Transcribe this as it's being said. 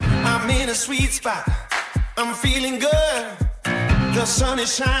in a sweet spot. I'm feeling good. The sun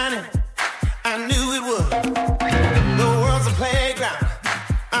is shining. I knew it would. The world's a playground.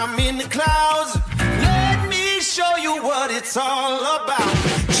 I'm in the clouds. Let me show you what it's all about.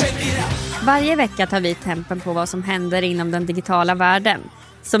 Check it out. Varje vecka tar vi tempen på vad som händer inom den digitala världen.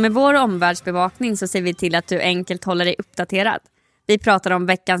 Så med vår omvärldsbevakning så ser vi till att du enkelt håller dig uppdaterad. Vi pratar om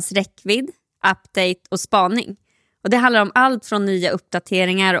veckans räckvidd, update och spaning. Och det handlar om allt från nya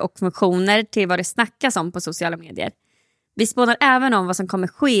uppdateringar och funktioner till vad det snackas om på sociala medier. Vi spånar även om vad som kommer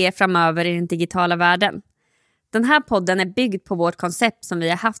ske framöver i den digitala världen. Den här podden är byggd på vårt koncept som vi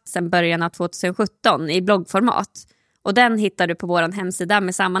har haft sedan början av 2017 i bloggformat. Och den hittar du på vår hemsida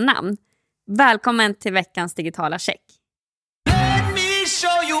med samma namn. Välkommen till veckans digitala check.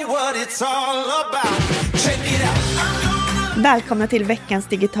 Välkomna till veckans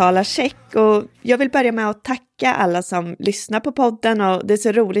digitala check, och jag vill börja med att tacka alla som lyssnar på podden, och det är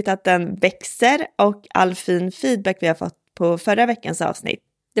så roligt att den växer och all fin feedback vi har fått på förra veckans avsnitt.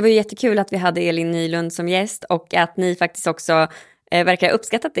 Det var ju jättekul att vi hade Elin Nylund som gäst och att ni faktiskt också verkar ha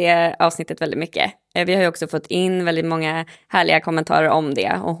uppskattat det avsnittet väldigt mycket. Vi har ju också fått in väldigt många härliga kommentarer om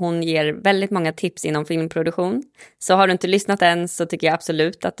det, och hon ger väldigt många tips inom filmproduktion. Så har du inte lyssnat än så tycker jag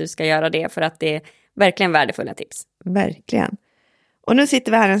absolut att du ska göra det, för att det är verkligen värdefulla tips. Verkligen. Och nu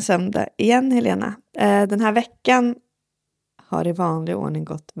sitter vi här en söndag igen, Helena. Den här veckan har i vanlig ordning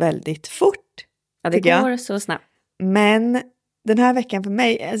gått väldigt fort. Ja, det går så snabbt. Men den här veckan för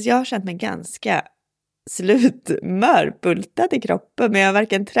mig, alltså jag har känt mig ganska mörbultad i kroppen, men jag har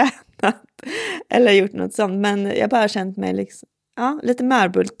varken tränat eller gjort något sånt. Men jag har bara känt mig liksom, lite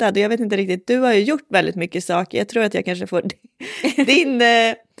mörbultad, och jag vet inte riktigt, du har ju gjort väldigt mycket saker. Jag tror att jag kanske får din...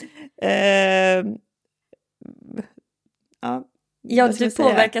 Ja, du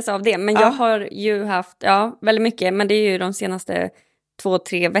påverkas av det. Men jag har ju haft väldigt mycket. Men det är ju de senaste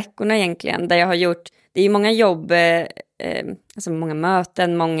 2-3 veckorna egentligen. Där jag har gjort, det är ju många jobb, alltså många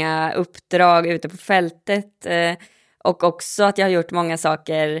möten, många uppdrag ute på fältet. Och också att jag har gjort många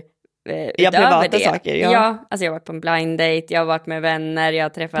saker privata det. Saker. Ja, alltså jag har varit på en blind date, jag har varit med vänner, jag har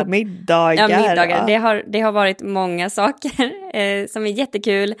träffat... På middagar. Ja, middagar. Ja. Det har varit många saker som är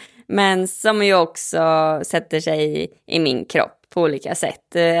jättekul, men som ju också sätter sig i min kropp på olika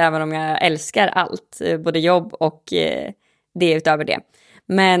sätt. Även om jag älskar allt, både jobb och det utöver det.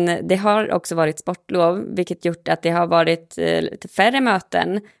 Men det har också varit sportlov, vilket gjort att det har varit lite färre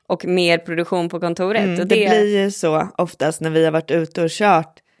möten och mer produktion på kontoret. Och det blir ju så oftast när vi har varit ute och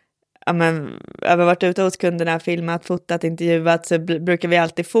kört. Ja, men jag har varit ute hos kunderna, filmat, fotat, intervjuat, så brukar vi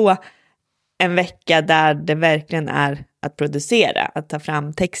alltid få en vecka där det verkligen är att producera, att ta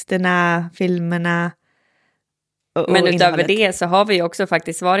fram texterna, filmerna. Men utöver det så har vi också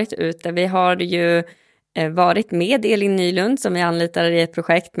faktiskt varit ute. Vi har ju varit med Elin Nylund som vi anlitar i ett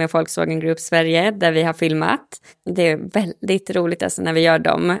projekt med Volkswagen Group Sverige där vi har filmat. Det är väldigt roligt alltså när vi gör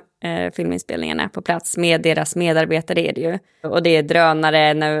de filminspelningarna på plats med deras medarbetare är det ju. Och det är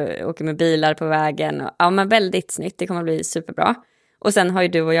drönare när vi åker med bilar på vägen. Ja, men väldigt snyggt, det kommer bli superbra. Och sen har ju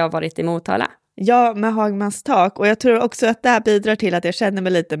du och jag varit i Motala. Ja, med Hagmans tak. Och jag tror också att det här bidrar till att jag känner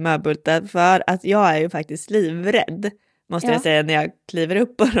mig lite mörbultad, för att jag är ju faktiskt livrädd, måste jag säga, när jag kliver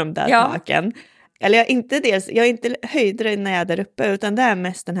upp på de där taken. Eller jag är inte höjdrädd när jag är där uppe, utan det är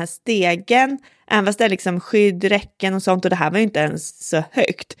mest den här stegen. Även fast det är liksom skydd, räcken och sånt, och det här var ju inte ens så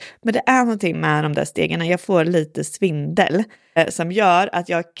högt. Men det är någonting med de där stegarna. Jag får lite svindel som gör att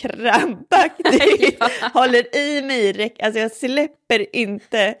jag krampaktigt håller i mig. Alltså jag släpper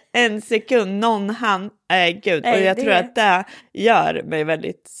inte en sekund någon hand. Gud. Och jag tror att det gör mig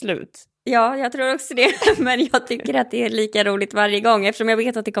väldigt slut. Ja, jag tror också det. Men jag tycker att det är lika roligt varje gång. Eftersom jag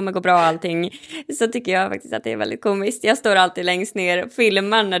vet att det kommer gå bra allting, så tycker jag faktiskt att det är väldigt komiskt. Jag står alltid längst ner och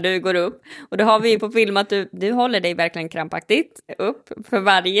filmar när du går upp. Och då har vi ju på film att du håller dig verkligen krampaktigt upp för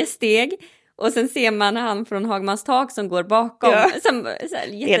varje steg. Och sen ser man han från Hagmans tak som går bakom. Ja. Som,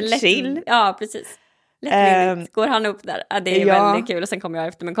 helt chill. Ja, precis. Går han upp där? Ja, det är väldigt kul. Och sen kommer jag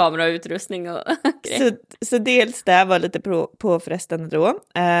efter med kamera och utrustning och så dels det var lite påfrestande då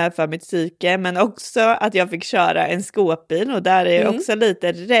för mitt psyke, men också att jag fick köra en skåpbil, och där är jag också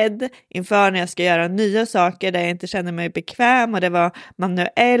lite rädd inför när jag ska göra nya saker där jag inte känner mig bekväm, och det var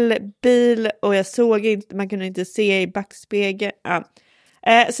manuell bil och jag såg inte, man kunde inte se i backspegeln.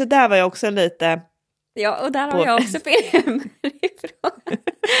 Så där var jag också lite... Ja, och där har jag också filmer ifrån.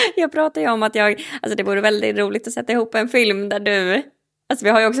 Jag pratar ju om att alltså det vore väldigt roligt att sätta ihop en film där du Alltså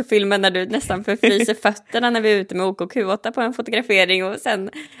vi har ju också filmen när du nästan förfryser fötterna när vi är ute med OKQ8 på en fotografering och sen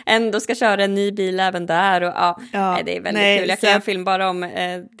ändå ska köra en ny bil även där. Och, det är väldigt kul. Jag kan göra en film bara om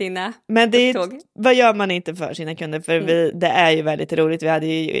dina upptåg. Vad gör man inte för sina kunder? För det är ju väldigt roligt. Vi hade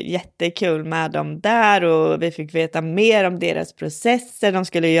ju jättekul med dem där och vi fick veta mer om deras processer. De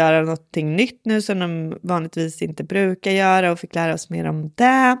skulle göra någonting nytt nu som de vanligtvis inte brukar göra och fick lära oss mer om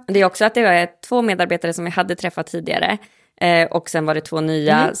det. Det är också att det var 2 medarbetare som vi hade träffat tidigare. Och sen var det 2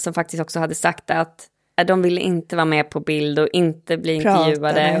 nya som faktiskt också hade sagt att de ville inte vara med på bild och inte bli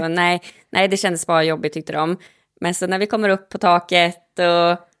intervjuade. Och nej, det kändes bara jobbigt tyckte de. Men så när vi kommer upp på taket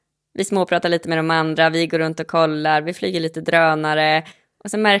och vi småpratar lite med de andra, vi går runt och kollar, vi flyger lite drönare.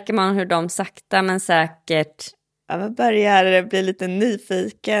 Och så märker man hur de sakta men säkert... Ja, man börjar bli lite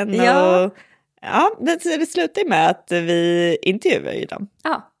nyfiken. Ja. Och det slutar med att vi intervjuar dem.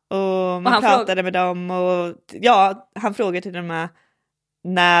 Ja. Och man pratade med dem och han frågade till dem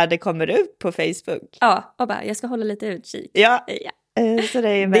när det kommer ut på Facebook. Ja, och bara, jag ska hålla lite utkik. Ja. Så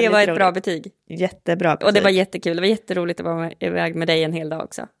det var ett roligt. Bra betyg. Jättebra betyg. Och det var jättekul, det var jätteroligt att vara iväg med dig en hel dag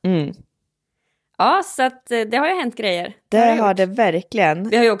också. Ja, så att det har ju hänt grejer. Det har det verkligen.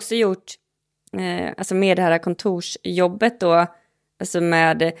 Vi har ju också gjort, alltså med det här kontorsjobbet då, alltså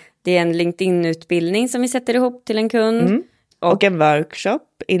det är en LinkedIn-utbildning som vi sätter ihop till en kund. Och en workshop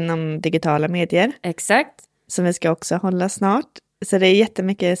inom digitala medier. Exakt. Som vi ska också hålla snart. Så det är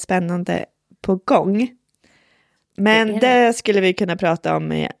jättemycket spännande på gång. Men det skulle vi kunna prata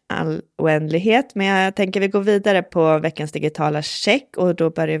om i all oändlighet. Men jag tänker vi går vidare på veckans digitala check. Och då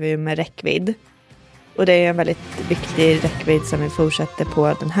börjar vi med räckvidd. Och det är en väldigt viktig räckvidd som vi fortsätter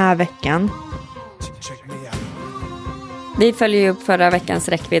på den här veckan. Vi följer upp förra veckans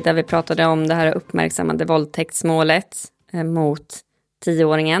räckvidd där vi pratade om det här uppmärksammade våldtäktsmålet mot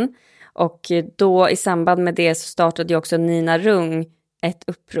 10-åringen. Och då i samband med det så startade ju också Nina Rung ett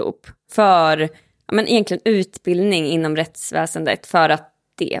upprop för egentligen utbildning inom rättsväsendet för att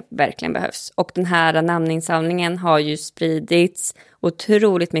det verkligen behövs. Och den här namninsamlingen har ju spridits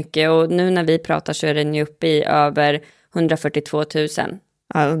otroligt mycket och nu när vi pratar så är den ju uppe i över 142 000.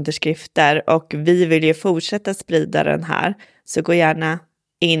 Ja, underskrifter och vi vill ju fortsätta sprida den här så gå gärna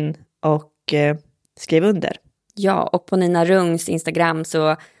in och skriv under. Ja, och på Nina Rungs Instagram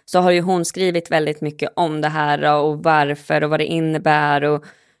så har ju hon skrivit väldigt mycket om det här och varför och vad det innebär och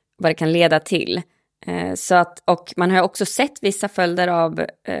vad det kan leda till. Så att, och man har också sett vissa följder av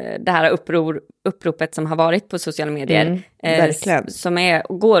det här uppropet som har varit på sociala medier. Verkligen. Som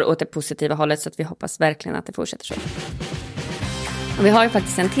går åt det positiva hållet så att vi hoppas verkligen att det fortsätter så. Och vi har ju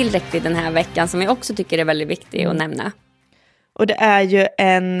faktiskt en till räckvidd den här veckan som jag också tycker är väldigt viktig att nämna. Och det är ju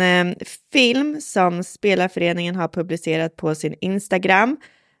en film som Spelarföreningen har publicerat på sin Instagram.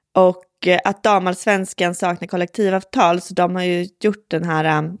 Och att damallsvenskan saknar kollektivavtal så de har ju gjort den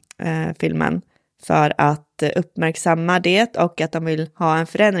här filmen för att uppmärksamma det och att de vill ha en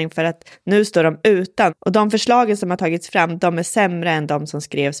förändring för att nu står de utan. Och de förslagen som har tagits fram de är sämre än de som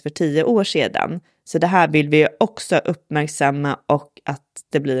skrevs för 10 år sedan. Så det här vill vi också uppmärksamma och att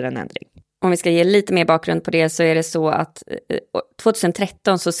det blir en ändring. Om vi ska ge lite mer bakgrund på det så är det så att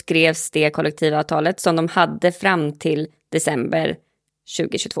 2013 så skrevs det kollektivavtalet som de hade fram till december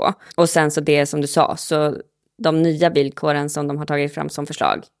 2022. Och sen så det som du sa, så de nya villkoren som de har tagit fram som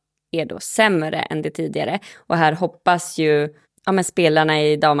förslag är då sämre än det tidigare. Och här hoppas ju spelarna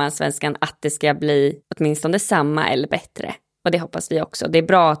i damallsvenskan att det ska bli åtminstone samma eller bättre. Och det hoppas vi också. Det är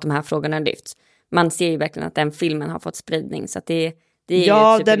bra att de här frågorna lyfts. Man ser ju verkligen att den filmen har fått spridning så att det är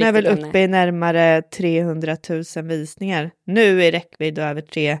den är väl uppe i närmare 300 000 visningar. Nu är räckvidd och över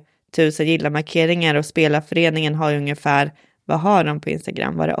 3 000 gilla-markeringar och Spelarföreningen har ungefär, vad har de på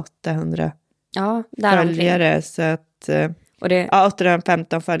Instagram? Var det 800 följare? Omkring. Så att, och det...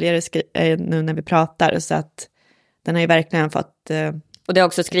 815 följare nu när vi pratar så att den har ju verkligen fått... och det har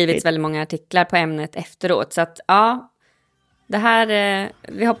också skrivits väldigt många artiklar på ämnet efteråt så att det här,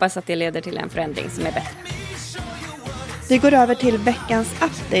 vi hoppas att det leder till en förändring som är bättre. Vi går över till veckans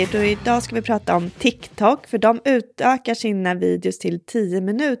update och idag ska vi prata om TikTok för de utökar sina videos till 10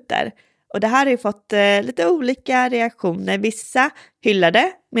 minuter. Och det här har ju fått lite olika reaktioner. Vissa hyllar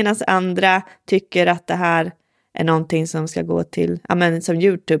det medan andra tycker att det här är någonting som ska gå till, som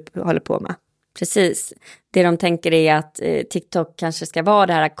YouTube håller på med. Precis. Det de tänker är att TikTok kanske ska vara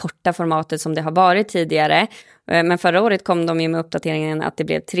det här korta formatet som det har varit tidigare. Men förra året kom de ju med uppdateringen att det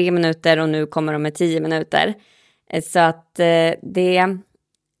blev 3 minuter och nu kommer de med 10 minuter. Så att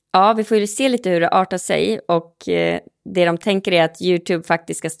vi får ju se lite hur det artar sig och det de tänker är att YouTube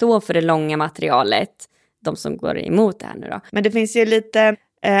faktiskt ska stå för det långa materialet. De som går emot det här nu då. Men det finns ju lite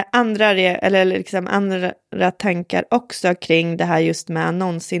Andra tankar också kring det här just med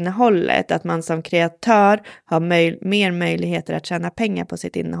annonsinnehållet. Att man som kreatör har mer möjligheter att tjäna pengar på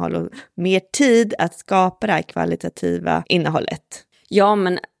sitt innehåll och mer tid att skapa det här kvalitativa innehållet. Ja,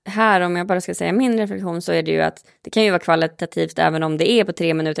 men här om jag bara ska säga min reflektion så är det ju att det kan ju vara kvalitativt även om det är på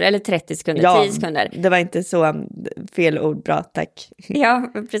 3 minuter eller 30 sekunder, 10 sekunder. Det var inte så fel ord, bra, tack.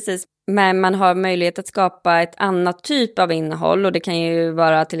 Ja, precis. Men man har möjlighet att skapa ett annat typ av innehåll och det kan ju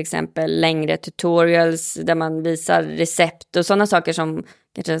vara till exempel längre tutorials där man visar recept och sådana saker som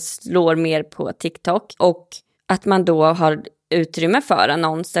kanske slår mer på TikTok. Och att man då har utrymme för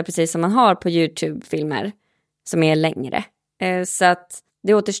annonser precis som man har på YouTube-filmer som är längre. Så att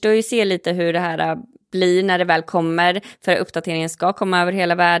det återstår ju att se lite hur det här blir när det väl kommer. För uppdateringen ska komma över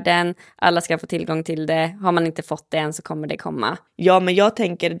hela världen. Alla ska få tillgång till det. Har man inte fått det än så kommer det komma. Ja, men jag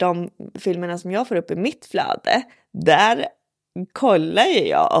tänker de filmerna som jag får upp i mitt flöde. Där kollar ju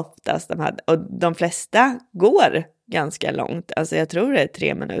jag oftast de här. Och de flesta går ganska långt. Alltså jag tror det är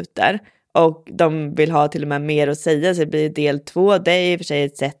 3 minuter. Och de vill ha till och med mer att säga. Så det blir del 2. Det är i och för sig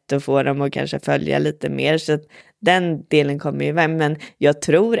ett sätt att få dem att kanske följa lite mer. Så den delen kommer ju vem. Men jag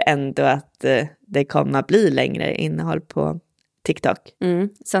tror ändå att det kommer att bli längre innehåll på TikTok.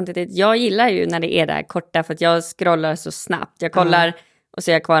 Samtidigt, jag gillar ju när det är där korta. För att jag scrollar så snabbt. Jag kollar och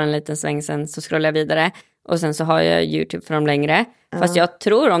så är jag kvar en liten sväng. Sen så scrollar jag vidare. Och sen så har jag YouTube för de längre. Fast jag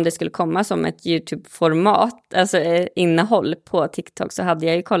tror om det skulle komma som ett YouTube-format, alltså innehåll på TikTok, så hade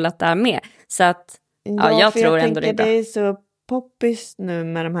jag ju kollat där med. Så att, jag tror ändå det är bra. Det är så poppis nu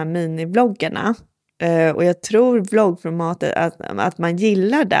med de här mini-vloggarna. Och jag tror vloggformatet, att man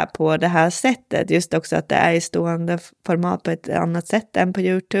gillar det på det här sättet. Just också att det är i stående format på ett annat sätt än på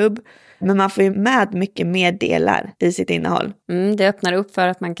YouTube. Men man får ju med mycket mer delar i sitt innehåll. Det öppnar upp för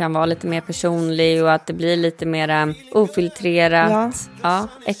att man kan vara lite mer personlig och att det blir lite mer ofiltrerat,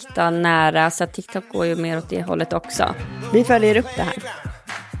 äkta, nära. Så TikTok går ju mer åt det hållet också. Vi följer upp det här.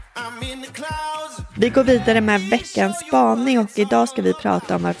 Vi går vidare med veckans spaning och idag ska vi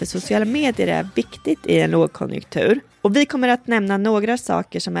prata om varför sociala medier är viktigt i en lågkonjunktur. Och vi kommer att nämna några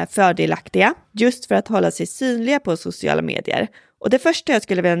saker som är fördelaktiga just för att hålla sig synliga på sociala medier. Och det första jag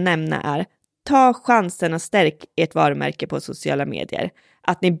skulle vilja nämna är: ta chansen och stärk ert varumärke på sociala medier.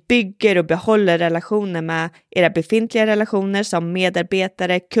 Att ni bygger och behåller relationer med era befintliga relationer som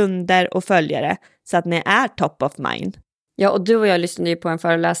medarbetare, kunder och följare så att ni är top of mind. Ja, och du och jag lyssnade ju på en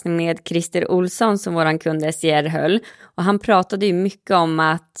föreläsning med Christer Olsson som våran kund SJR höll. Och han pratade ju mycket om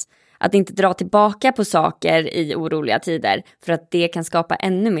att inte dra tillbaka på saker i oroliga tider. För att det kan skapa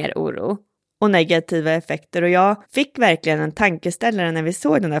ännu mer oro. Och negativa effekter. Och jag fick verkligen en tankeställare när vi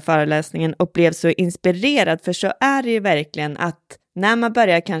såg den där föreläsningen och blev så inspirerad. För så är det ju verkligen att när man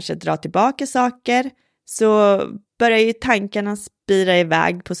börjar kanske dra tillbaka saker så börjar ju tankarna spira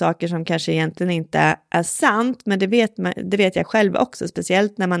iväg på saker som kanske egentligen inte är sant. Men det vet jag själv också,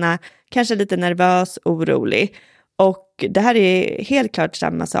 speciellt när man är kanske lite nervös, orolig. Och det här är helt klart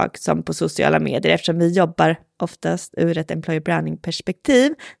samma sak som på sociala medier eftersom vi jobbar oftast ur ett employer branding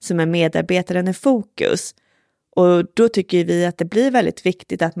perspektiv som är medarbetaren i fokus. Och då tycker vi att det blir väldigt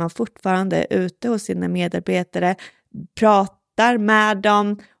viktigt att man fortfarande är ute hos sina medarbetare, pratar med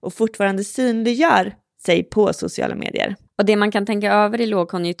dem och fortfarande synliggör sig på sociala medier. Och det man kan tänka över i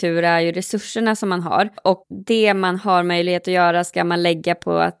lågkonjunktur är ju resurserna som man har. Och det man har möjlighet att göra ska man lägga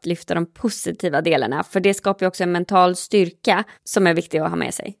på att lyfta de positiva delarna. För det skapar ju också en mental styrka som är viktig att ha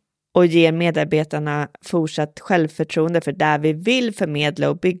med sig. Och ger medarbetarna fortsatt självförtroende, för där vi vill förmedla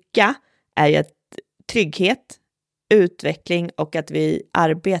och bygga är ju trygghet, utveckling och att vi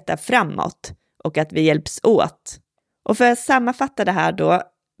arbetar framåt och att vi hjälps åt. Och för att sammanfatta det här då: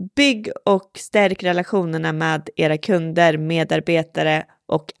 bygg och stärk relationerna med era kunder, medarbetare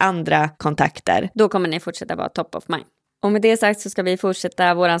och andra kontakter. Då kommer ni fortsätta vara top of mind. Och med det sagt så ska vi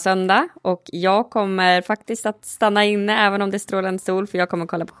fortsätta våran söndag. Och jag kommer faktiskt att stanna inne även om det är strålande sol. För jag kommer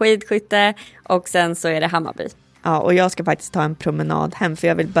kolla på skidskytte och sen så är det Hammarby. Ja, och jag ska faktiskt ta en promenad hem för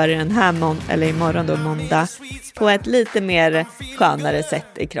jag vill börja den här imorgon då måndag på ett lite mer skönare sätt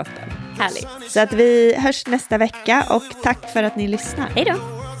i kroppen. Härligt. Så att vi hörs nästa vecka och tack för att ni lyssnar. Hej då!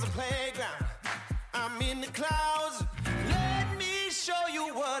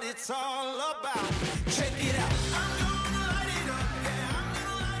 Check it out.